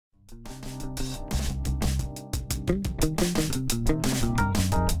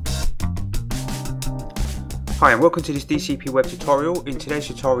Hi and welcome to this DCP web tutorial. In today's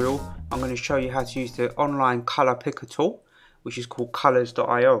tutorial I'm going to show you how to use the online color picker tool, which is called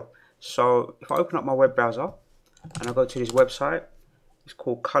colors.io. So if I open up my web browser and I go to this website, it's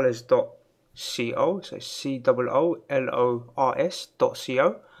called colors.co, so COOLORS.co.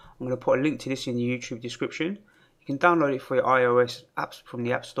 I'm going to put a link to this in the YouTube description. You can download it for your iOS apps from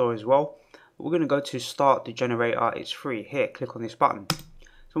the App Store as well. But we're going to go to start the generator. It's free. Here, click on this button.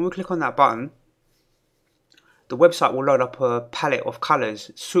 So when we click on that button, the website will load up a palette of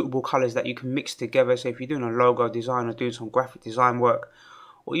colors, suitable colors that you can mix together. So if you're doing a logo design or doing some graphic design work,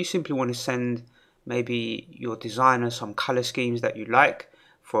 or you simply want to send maybe your designer some color schemes that you like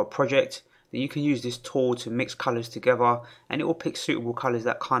for a project, then you can use this tool to mix colors together and it will pick suitable colors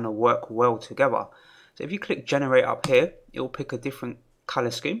that kind of work well together. So if you click generate up here, it will pick a different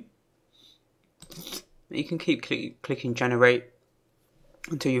color scheme. You can keep clicking generate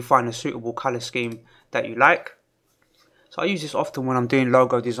until you find a suitable color scheme that you like. So I use this often when I'm doing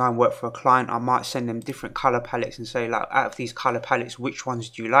logo design work for a client. I might send them different color palettes and say, like, out of these color palettes, which ones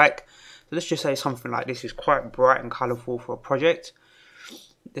do you like? So let's just say something like this is quite bright and colorful for a project.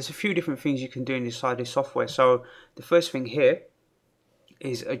 There's a few different things you can do inside this software. So the first thing here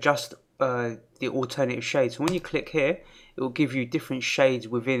is adjust the alternative shades. So when you click here, it will give you different shades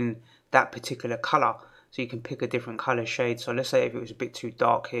within that particular color. So you can pick a different color shade. So let's say if it was a bit too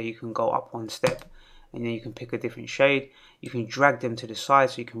dark here, you can go up one step and then you can pick a different shade. You can drag them to the side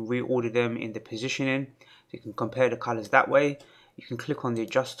so you can reorder them in the positioning. So you can compare the colors that way. You can click on the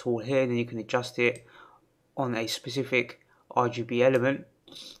adjust tool here, and then you can adjust it on a specific RGB element.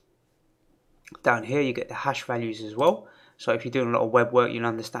 Down here you get the hash values as well. So if you're doing a lot of web work, you'll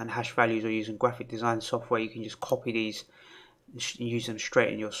understand hash values, or using graphic design software, you can just copy these and use them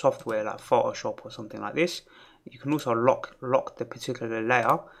straight in your software like Photoshop or something like this. You can also lock the particular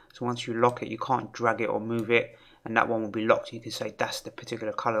layer, so once you lock it you can't drag it or move it, and that one will be locked. You can say that's the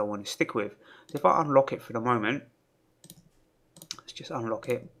particular color I want to stick with. So if I unlock it for the moment, let's just unlock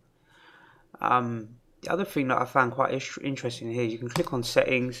it. The other thing that I found quite interesting here is you can click on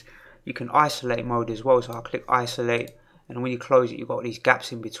settings, you can isolate mode as well. So I'll click isolate, and when you close it you've got these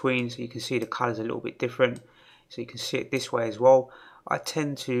gaps in between, so you can see the colors a little bit different. So you can see it this way as well. I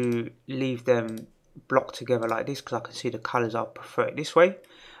tend to leave them blocked together like this because I can see the colors. I prefer it this way.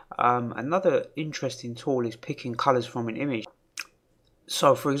 Another interesting tool is picking colors from an image.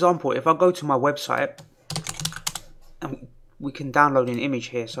 So for example, if I go to my website, and we can download an image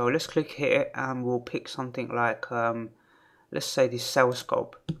here. So let's click here and we'll pick something like let's say this cell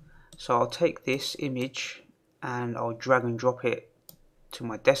scope. So I'll take this image and I'll drag and drop it to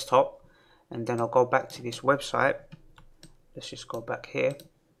my desktop, and then I'll go back to this website. Let's just go back here.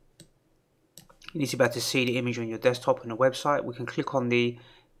 You need to be able to see the image on your desktop and the website. We can click on the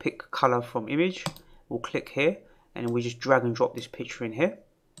pick color from image. We'll click here and we just drag and drop this picture in here.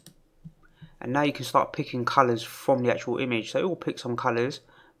 And now you can start picking colors from the actual image. So it will pick some colors,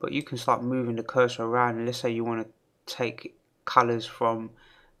 but you can start moving the cursor around. And let's say you want to take colors from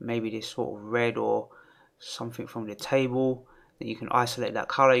maybe this sort of red or something from the table. Then you can isolate that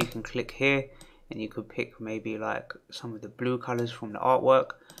color. You can click here and you can pick maybe like some of the blue colors from the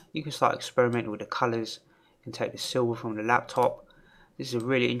artwork. You can start experimenting with the colors. You can take the silver from the laptop. This is a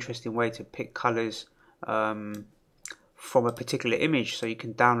really interesting way to pick colors from a particular image. So you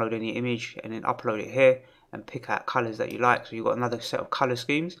can download any image and then upload it here and pick out colors that you like. So you've got another set of color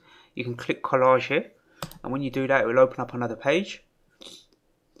schemes. You can click collage here, and when you do that it will open up another page.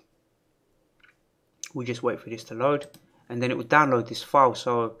 We just wait for this to load, and then it will download this file.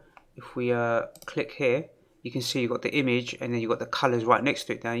 So if we click here, you can see you've got the image and then you've got the colors right next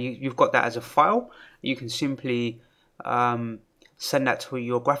to it. Now you've got that as a file. You can simply send that to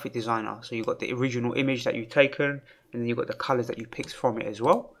your graphic designer. So you've got the original image that you've taken, and then you've got the colors that you picked from it as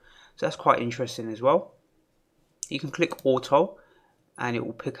well. So that's quite interesting as well. You can click auto and it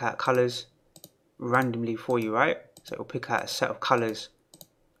will pick out colors randomly for you, right? So it will pick out a set of colors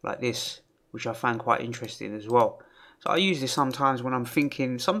like this, which I found quite interesting as well. So I use this sometimes when I'm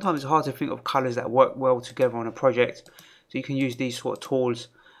thinking, sometimes it's hard to think of colors that work well together on a project. So you can use these sort of tools.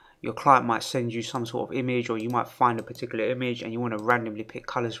 Your client might send you some sort of image, or you might find a particular image and you want to randomly pick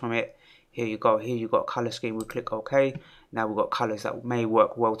colors from it. Here you go, here you've got a color scheme. We click OK. Now we've got colors that may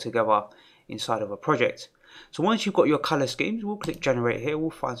work well together inside of a project. So once you've got your color schemes, we'll click generate here. We'll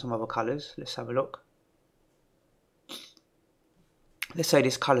find some other colors. Let's have a look. Let's say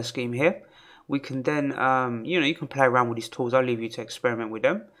this color scheme here. We can then, you can play around with these tools. I'll leave you to experiment with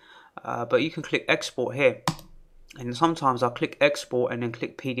them. But you can click export here. And sometimes I'll click export and then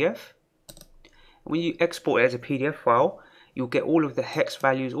click PDF. When you export it as a PDF file, you'll get all of the hex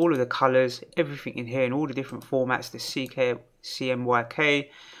values, all of the colors, everything in here in all the different formats, the CK, CMYK,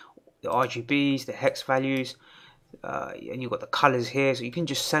 the RGBs, the hex values, and you've got the colors here. So you can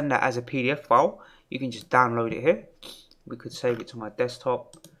just send that as a PDF file. You can just download it here. We could save it to my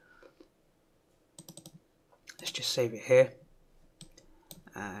desktop. Let's just save it here.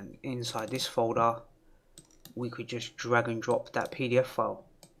 And inside this folder, we could just drag and drop that PDF file.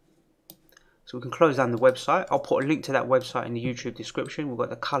 So we can close down the website. I'll put a link to that website in the YouTube description. We've got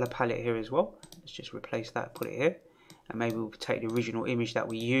the color palette here as well. Let's just replace that, put it here. And maybe we'll take the original image that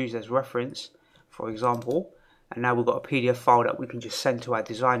we used as reference, for example. And now we've got a PDF file that we can just send to our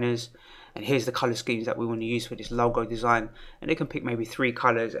designers. And here's the color schemes that we want to use for this logo design. And they can pick maybe 3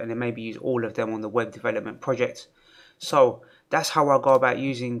 colors and then maybe use all of them on the web development project. So that's how I go about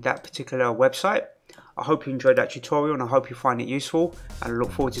using that particular website. I hope you enjoyed that tutorial and I hope you find it useful, and I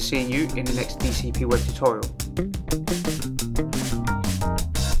look forward to seeing you in the next DCP web tutorial.